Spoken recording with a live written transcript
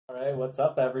Alright, what's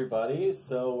up everybody?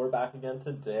 So we're back again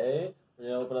today. We're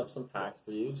going to open up some packs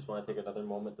for you. Just want to take another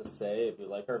moment to say, if you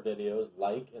like our videos,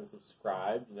 like and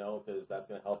subscribe, because that's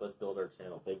going to help us build our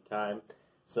channel big time.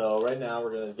 So right now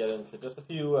we're going to get into just a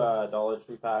few Dollar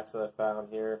Tree packs that I found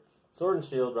here. Sword and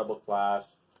Shield, Rebel Clash.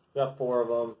 We got 4 of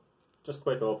them. Just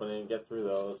quick opening, get through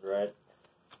those, right?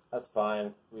 That's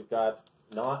fine. We've got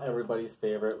not everybody's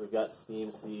favorite. We've got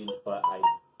Steam Siege, but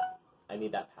I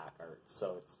need that pack art,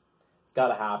 so it's got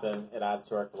to happen. It adds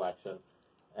to our collection.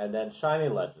 And then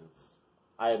Shining Legends.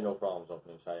 I have no problems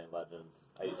opening Shining Legends.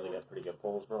 I usually get pretty good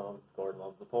pulls from them. Gordon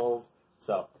loves the pulls.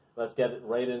 So let's get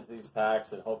right into these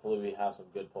packs, and hopefully we have some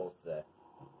good pulls today.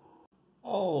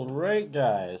 Alright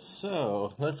guys,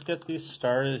 so let's get these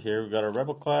started here. We've got our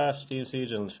Rebel Clash, Steam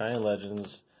Siege, and Shining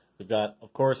Legends. We've got,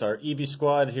 of course, our Eevee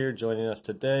squad here joining us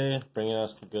today, bringing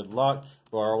us the good luck.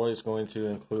 We're always going to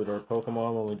include our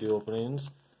Pokemon when we do openings,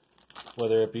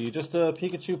 whether it be just a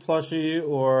Pikachu plushie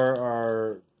or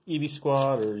our Eevee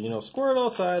squad or, Squirtle,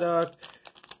 Psyduck,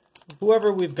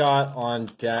 whoever we've got on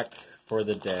deck for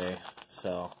the day.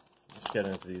 So let's get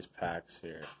into these packs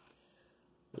here.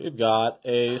 We've got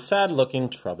a sad-looking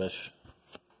Trubbish,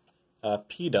 a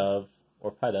Pidove,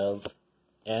 or Pidove,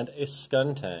 and a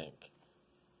Skuntank.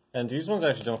 And these ones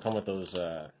actually don't come with those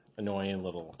annoying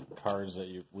little cards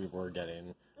that we were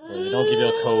getting, where they don't give you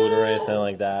a code or anything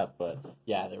like that. But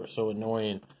yeah, they were so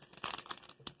annoying.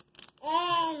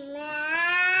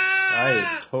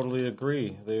 I totally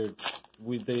agree. They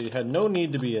had no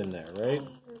need to be in there, right?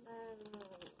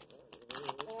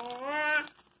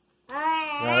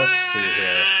 Now let's see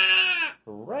here.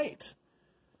 Right.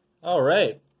 All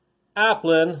right.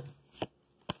 Applin,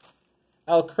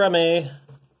 Alchemy,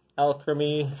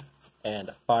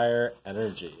 and Fire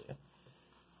Energy.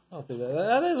 I don't think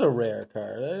that is a rare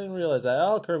card. I didn't realize that.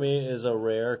 Alchemy is a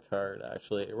rare card,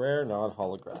 actually. Rare,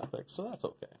 non-holographic, so that's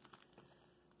okay.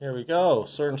 Here we go.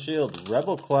 Sword and Shield,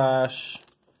 Rebel Clash.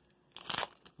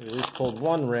 We at least pulled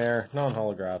one rare,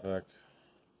 non-holographic.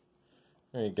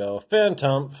 There you go.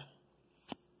 Phantump.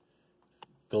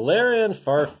 Galarian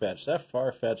Farfetch. That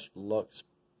Farfetch looks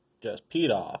just peed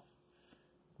off.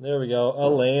 There we go.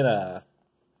 Elena.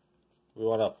 We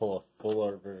want to pull a full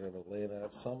art version of Elena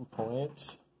at some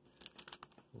point.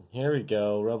 And here we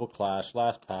go. Rebel Clash.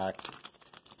 Last pack.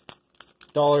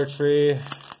 Dollar Tree.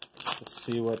 Let's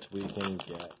see what we can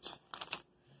get.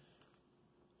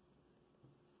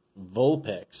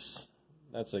 Vulpix.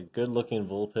 That's a good looking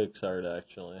Vulpix art,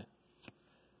 actually.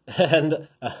 And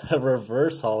a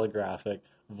reverse holographic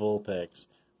Vulpix.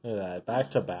 Look at that.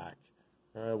 Back to back.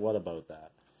 Alright, what about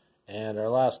that? And our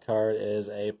last card is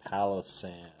a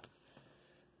Palossand.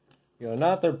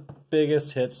 Not their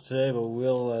biggest hits today, but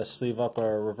we'll sleeve up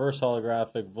our reverse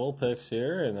holographic Vulpix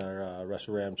here in our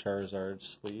Reshiram Charizard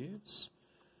sleeves.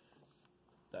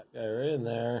 That guy right in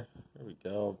there. There we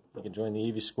go. You can join the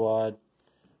Eevee squad.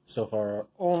 So far, our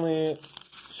only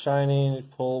shiny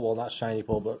pull, well, not shiny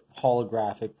pull, but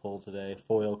holographic pull today,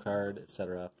 foil card,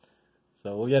 etc.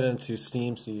 So we'll get into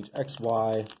Steam Siege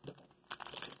XY.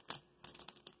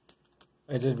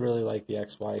 I did really like the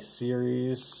XY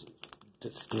series.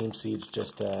 Steam Siege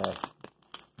just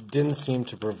didn't seem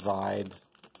to provide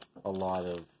a lot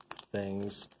of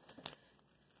things.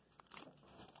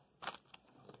 There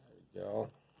we go.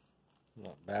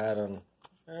 Not bad on...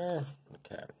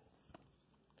 okay.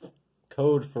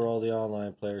 Code for all the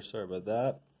online players. Sorry about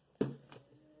that. There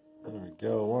we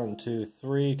go. 1, 2,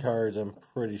 3 cards, I'm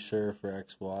pretty sure, for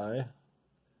XY.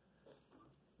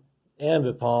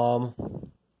 Ambipom.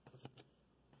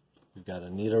 We've got a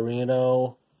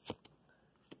Nidorino.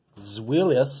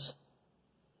 Zweilous,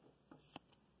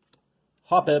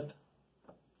 Hoppip,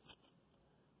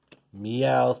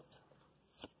 Meowth,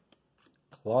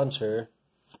 Clauncher,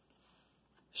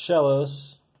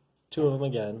 Shellos, 2 of them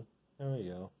again. There we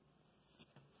go.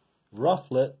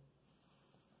 Rufflet.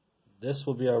 This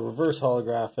will be our reverse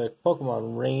holographic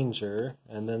Pokemon Ranger,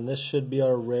 and then this should be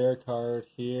our rare card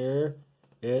here.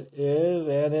 It is,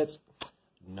 and it's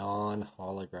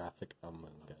non-holographic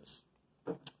Among Us,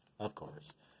 of course.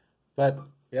 But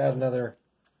we have another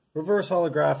reverse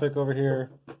holographic over here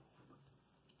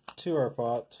to our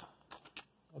pot.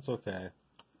 That's okay.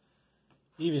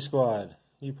 Eevee squad,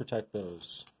 you protect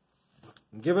those.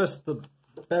 And give us the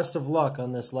best of luck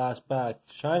on this last pack.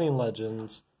 Shining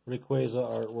Legends, Rayquaza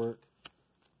artwork.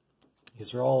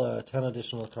 These are all 10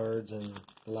 additional cards in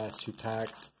the last 2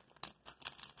 packs.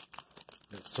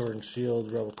 The Sword and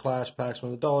Shield, Rebel Clash packs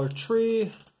from the Dollar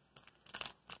Tree.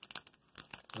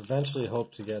 Eventually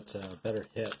hope to get better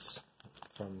hits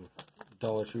from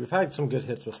Dollar Tree. We've had some good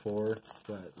hits before,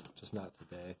 but just not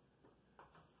today.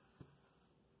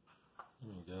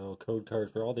 There we go. Code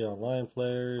card for all the online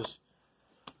players.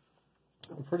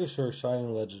 I'm pretty sure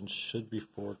Shining Legends should be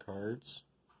 4 cards.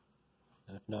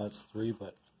 And if not, it's 3,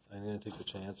 but I'm going to take the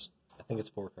chance. I think it's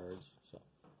 4 cards. So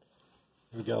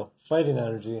here we go. Fighting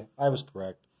Energy. I was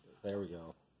correct. There we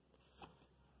go.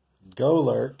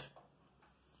 Golurk.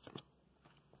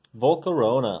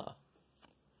 Volcarona.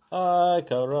 Hi,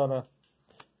 Corona.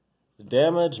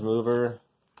 Damage Mover.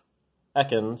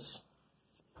 Ekans.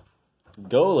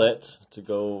 Golett to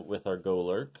go with our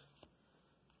Golurk.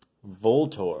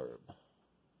 Voltorb.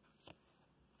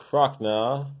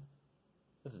 Krokna.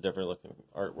 That's a different looking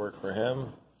artwork for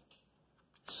him.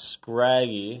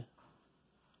 Scraggy.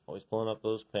 Always pulling up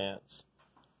those pants.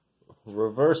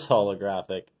 Reverse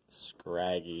holographic.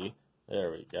 Scraggy.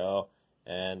 There we go.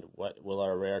 And what will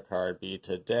our rare card be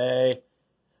today?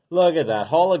 Look at that.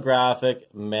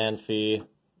 Holographic Manphy.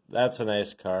 That's a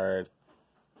nice card.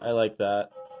 I like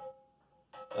that.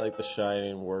 I like the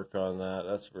shining work on that.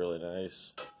 That's really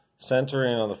nice.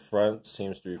 Centering on the front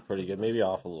seems to be pretty good. Maybe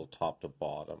off a little top to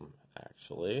bottom,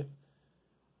 actually.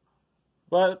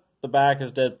 But the back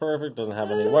is dead perfect. Doesn't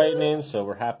have any whitening, so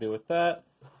we're happy with that.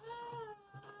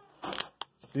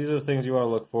 So these are the things you want to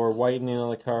look for. Whitening on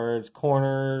the cards,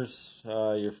 corners,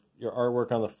 your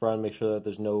artwork on the front. Make sure that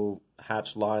there's no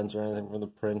hatched lines or anything from the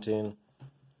printing.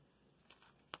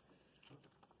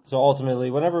 So ultimately,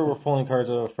 whenever we're pulling cards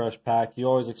out of a fresh pack, you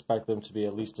always expect them to be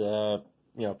at least a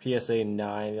PSA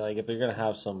 9. Like if they're going to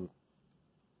have some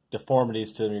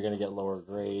deformities to them, you're going to get lower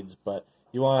grades. But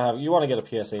you want to get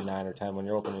a PSA 9 or 10 when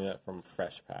you're opening it from a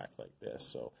fresh pack like this.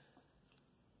 So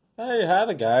there you have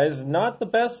it, guys. Not the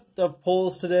best of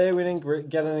pulls today. We didn't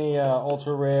get any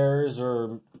ultra rares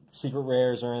or secret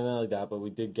rares or anything like that, but we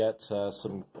did get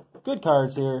some good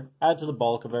cards here. Add to the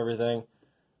bulk of everything.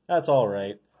 That's all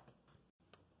right.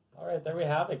 All right, there we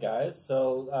have it, guys.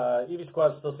 So Eevee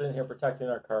Squad's still sitting here protecting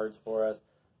our cards for us.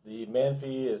 The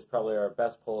Manphy is probably our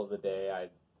best pull of the day.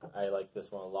 I like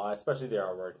this one a lot, especially the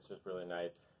artwork. It's just really nice.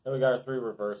 Then we got our 3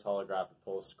 reverse holographic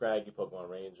pulls, Scraggy, Pokemon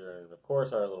Ranger, and of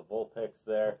course our little Vulpix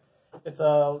there. It's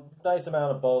a nice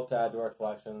amount of bulk to add to our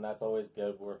collection. That's always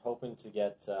good. We're hoping to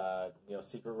get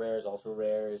secret rares, ultra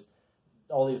rares,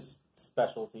 all these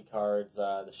specialty cards,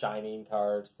 the shining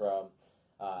cards from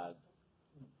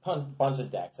bunch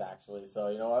of decks actually. So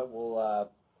you know what,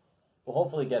 we'll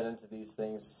hopefully get into these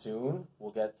things soon.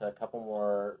 We'll get a couple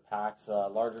more packs,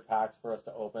 larger packs for us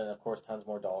to open, and of course tons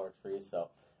more Dollar Trees. So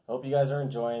I hope you guys are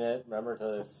enjoying it. Remember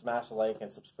to smash the like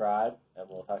and subscribe, and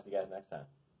we'll talk to you guys next time.